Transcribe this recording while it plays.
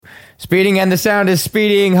Speeding and the sound is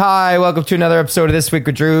speeding. Hi, welcome to another episode of This Week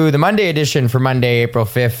with Drew, the Monday edition for Monday, April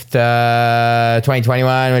 5th,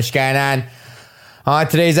 2021. What's going on? On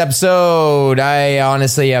today's episode, I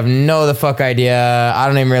honestly have no the fuck idea. I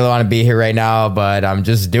don't even really want to be here right now, but I'm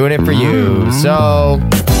just doing it for you. So,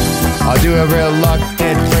 I'll do a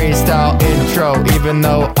reluctant freestyle intro, even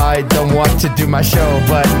though I don't want to do my show.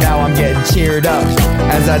 But now I'm getting cheered up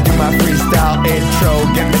as I do my freestyle intro.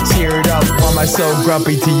 Get me cheered up. Why am I so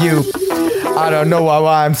grumpy to you? I don't know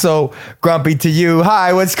why I'm so grumpy to you.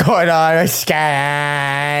 Hi, what's going on?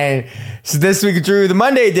 So this week, Drew, the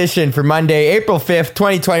Monday edition for Monday, April 5th,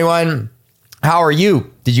 2021. How are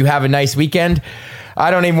you? Did you have a nice weekend? I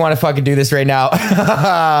don't even want to fucking do this right now.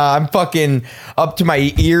 I'm fucking up to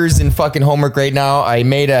my ears in fucking homework right now. I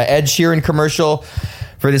made a Ed Sheeran commercial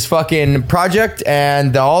for this fucking project,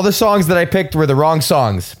 and all the songs that I picked were the wrong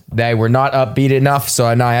songs. They were not upbeat enough,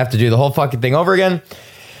 so now I have to do the whole fucking thing over again.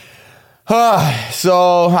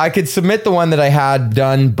 So I could submit the one that I had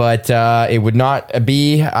done, but it would not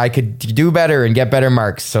be. I could do better and get better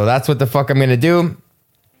marks. So that's what the fuck I'm going to do.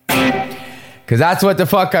 Because that's what the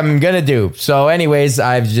fuck I'm going to do. So anyways,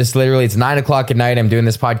 I've just literally, it's 9 o'clock at night. I'm doing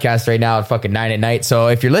this podcast right now at fucking 9 at night. So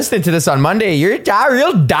if you're listening to this on Monday, you're a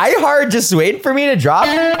real diehard just waiting for me to drop.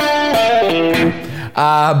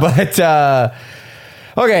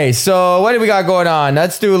 Okay, so what do we got going on?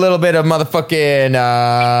 Let's do a little bit of motherfucking,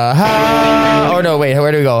 oh no, wait,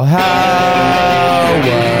 where do we go? How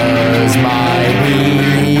was my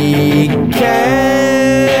weekend?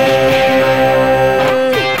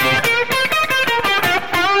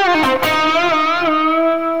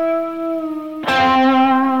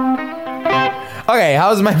 Okay,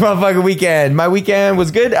 how's my motherfucking weekend? My weekend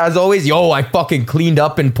was good, as always. Yo, I fucking cleaned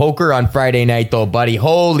up in poker on Friday night, though, buddy.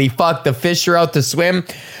 Holy fuck, the fish are out to swim.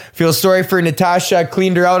 Feel sorry for Natasha. I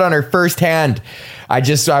cleaned her out on her first hand. I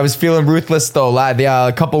was feeling ruthless, though.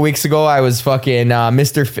 A couple weeks ago, I was fucking lost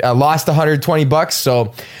 $120,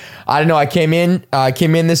 so I don't know. I came in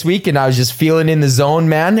this week and I was just feeling in the zone,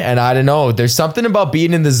 man. And I don't know. There's something about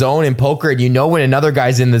being in the zone in poker, and you know when another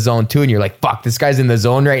guy's in the zone too, and you're like, "Fuck, this guy's in the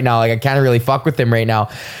zone right now. Like I can't really fuck with him right now."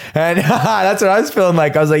 And that's what I was feeling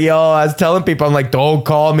like. I was like, "Yo," I was telling people, I'm like, "Don't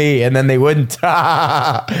call me," and then they wouldn't,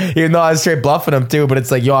 even though I was straight bluffing them too. But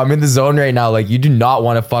it's like, "Yo, I'm in the zone right now. Like you do not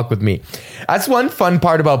want to fuck with me." That's one fun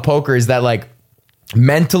part about poker is that like,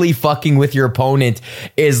 mentally fucking with your opponent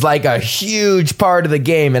is like a huge part of the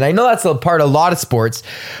game. And I know that's a part of a lot of sports,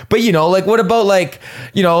 but you know, like what about like,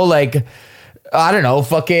 you know, like, I don't know,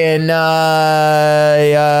 fucking,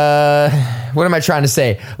 what am I trying to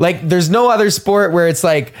say? Like, there's no other sport where it's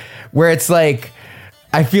like,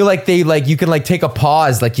 I feel like you can like take a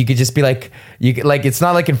pause. Like you could just be like, it's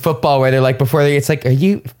not like in football where they're like it's like, "Are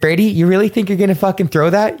you, Brady, you really think you're going to fucking throw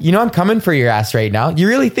that? You know, I'm coming for your ass right now. You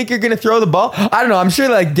really think you're going to throw the ball?" I don't know. I'm sure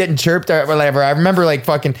like getting chirped or whatever. I remember like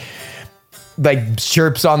fucking like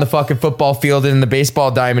chirps on the fucking football field and in the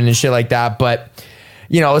baseball diamond and shit like that. But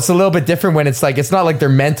you know, it's a little bit different when it's like, it's not like they're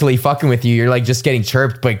mentally fucking with you. You're like just getting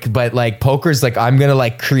chirped, but like poker's like, I'm going to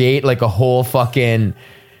like create like a whole fucking,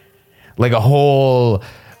 like a whole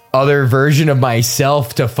other version of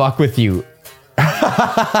myself to fuck with you.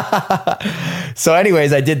 So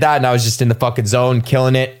anyways, I did that and I was just in the fucking zone,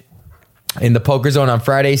 killing it in the poker zone on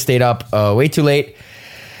Friday. Stayed up way too late.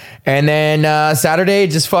 And then Saturday,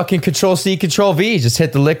 just fucking Control C, Control V. Just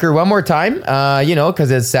hit the liquor one more time, you know,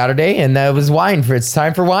 because it's Saturday. And that was wine. It's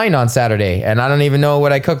time for wine on Saturday. And I don't even know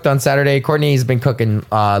what I cooked on Saturday. Courtney's been cooking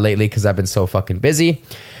lately because I've been so fucking busy.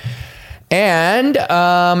 And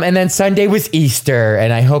then Sunday was Easter,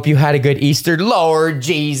 and I hope you had a good Easter. Lord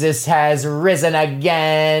Jesus has risen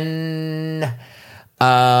again.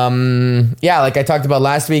 Yeah, like I talked about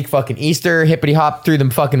last week, fucking Easter, hippity hop through the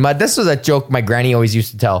fucking mud. This was a joke my granny always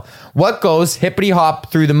used to tell. What goes hippity hop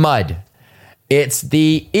through the mud? It's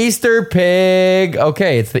the Easter pig.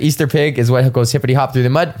 Okay, it's the Easter pig is what goes hippity hop through the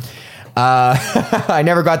mud. I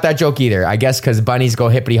never got that joke either. I guess because bunnies go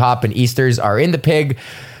hippity hop and Easters are in the pig.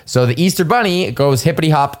 So the Easter bunny goes hippity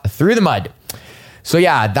hop through the mud. So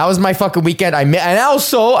yeah, that was my fucking weekend. I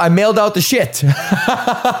mailed out the shit.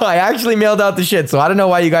 I actually mailed out the shit. So I don't know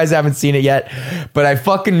why you guys haven't seen it yet, but I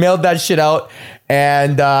fucking mailed that shit out.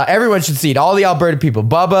 And everyone should see it. All the Alberta people,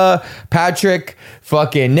 Bubba, Patrick,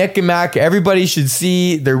 fucking Nick and Mac, everybody should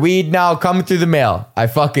see their weed now coming through the mail. I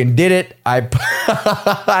fucking did it.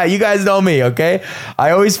 You guys know me, okay? I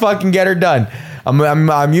always fucking get her done.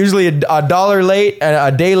 I'm usually a dollar late,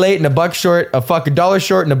 a day late, and a buck short. A fucking $1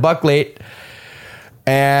 short and a buck late,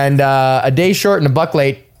 and a day short and a buck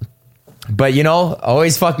late. But, you know,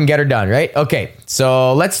 always fucking get her done, right? Okay,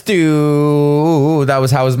 so let's do... That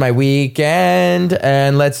was How Was My Weekend?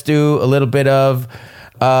 And let's do a little bit of...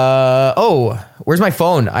 oh, where's my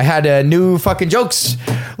phone? I had new fucking jokes.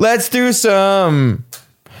 Let's do some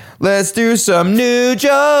new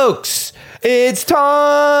jokes. It's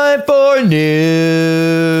time for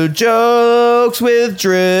new jokes with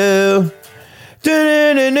Drew.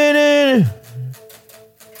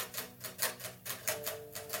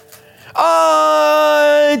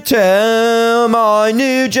 I tell my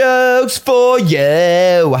new jokes for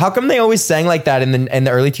you. How come they always sang like that in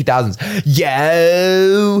the early 2000s?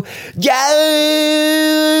 Yo,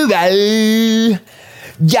 yo, yo.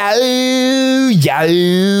 Yo.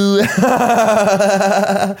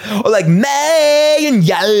 Or like May and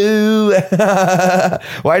yo.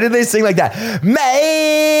 Why did they sing like that?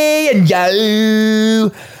 May and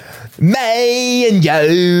yo. May and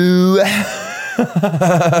yo.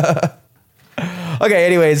 Okay,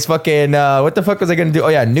 anyways, fucking, what the fuck was I gonna do? Oh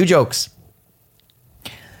yeah, new jokes.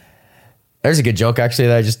 There's a good joke actually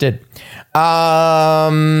that I just did.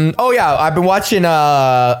 Oh yeah, I've been watching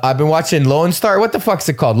Lone Star. What the fuck's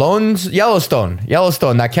it called? Yellowstone,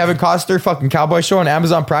 that Kevin Costner fucking cowboy show on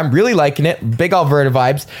Amazon Prime. Really liking it. Big Alberta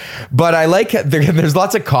vibes. But I like there's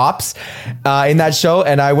lots of cops in that show,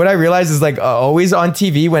 and what I realized is like always on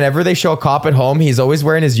TV, whenever they show a cop at home, he's always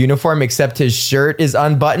wearing his uniform except his shirt is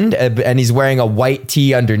unbuttoned and he's wearing a white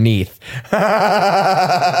tee underneath.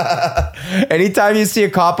 Anytime you see a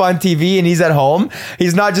cop on TV and he's at home,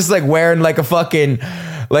 he's not just like wearing like a fucking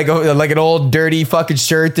like an old dirty fucking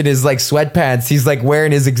shirt and his like sweatpants. He's like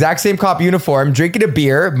wearing his exact same cop uniform, drinking a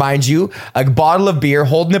beer, mind you, a bottle of beer,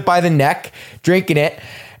 holding it by the neck, drinking it,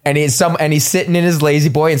 and he's sitting in his lazy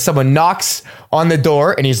boy, and someone knocks on the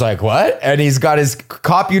door, and he's like, "What?" And he's got his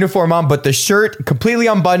cop uniform on, but the shirt completely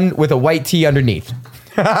unbuttoned with a white tee underneath.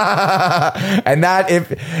 If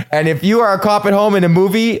you are a cop at home in a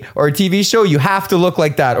movie or a TV show, you have to look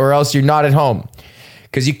like that, or else you're not at home.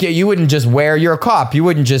 Because you wouldn't just you're a cop. You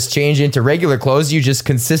wouldn't just change into regular clothes. You just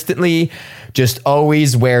consistently, just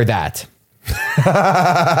always wear that.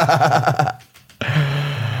 Yeah,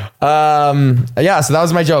 so that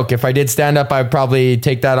was my joke. If I did stand up, I'd probably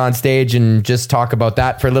take that on stage and just talk about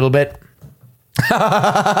that for a little bit.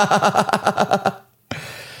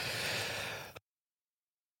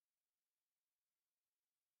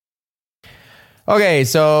 Okay,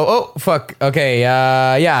 so, oh, fuck. Okay,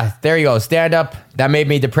 yeah, there you go. Stand up. That made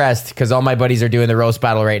me depressed because all my buddies are doing the roast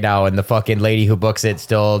battle right now, and the fucking lady who books it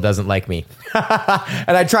still doesn't like me.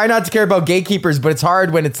 And I try not to care about gatekeepers, but it's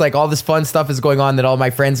hard when it's like all this fun stuff is going on that all my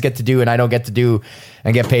friends get to do and I don't get to do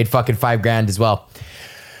and get paid fucking $5,000 as well.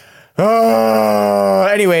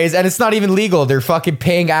 Anyways, and it's not even legal. They're fucking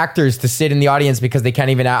paying actors to sit in the audience because they can't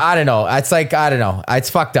even, I don't know. It's like, I don't know. It's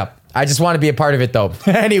fucked up. I just want to be a part of it, though.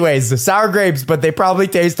 Anyways, the sour grapes, but they probably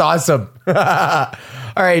taste awesome. All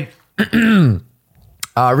right.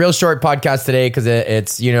 Real short podcast today because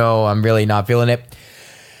it's, you know, I'm really not feeling it.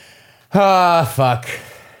 Fuck.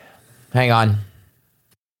 Hang on.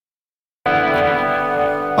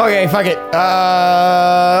 Okay, fuck it.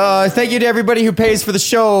 Thank you to everybody who pays for the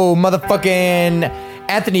show. Motherfucking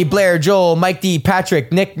Anthony, Blair, Joel, Mike D,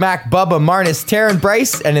 Patrick, Nick, Mac, Bubba, Marnus, Taryn,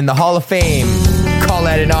 Bryce, and in the Hall of Fame,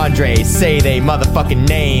 Colette and Andre, say they motherfucking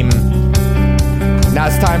name. Now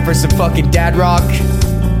it's time for some fucking dad rock.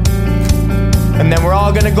 And then we're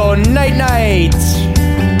all gonna go night-night.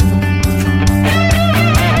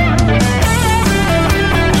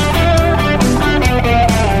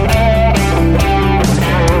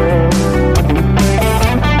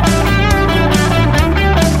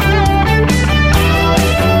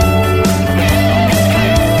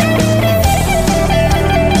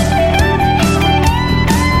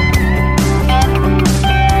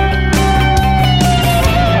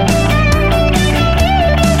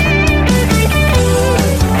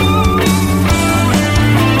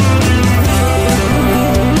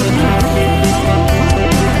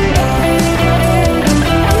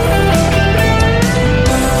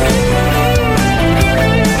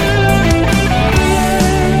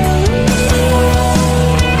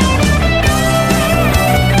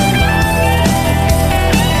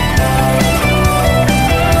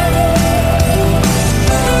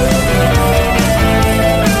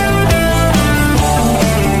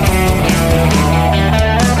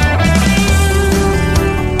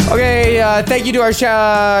 Thank you to our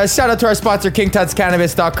shout out to our sponsor,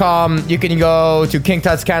 KingTutsCannabis.com. You can go to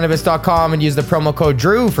KingTutsCannabis.com and use the promo code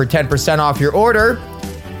Drew for 10% off your order.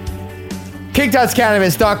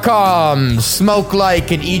 KingTutsCannabis.com. Smoke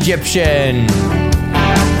like an Egyptian.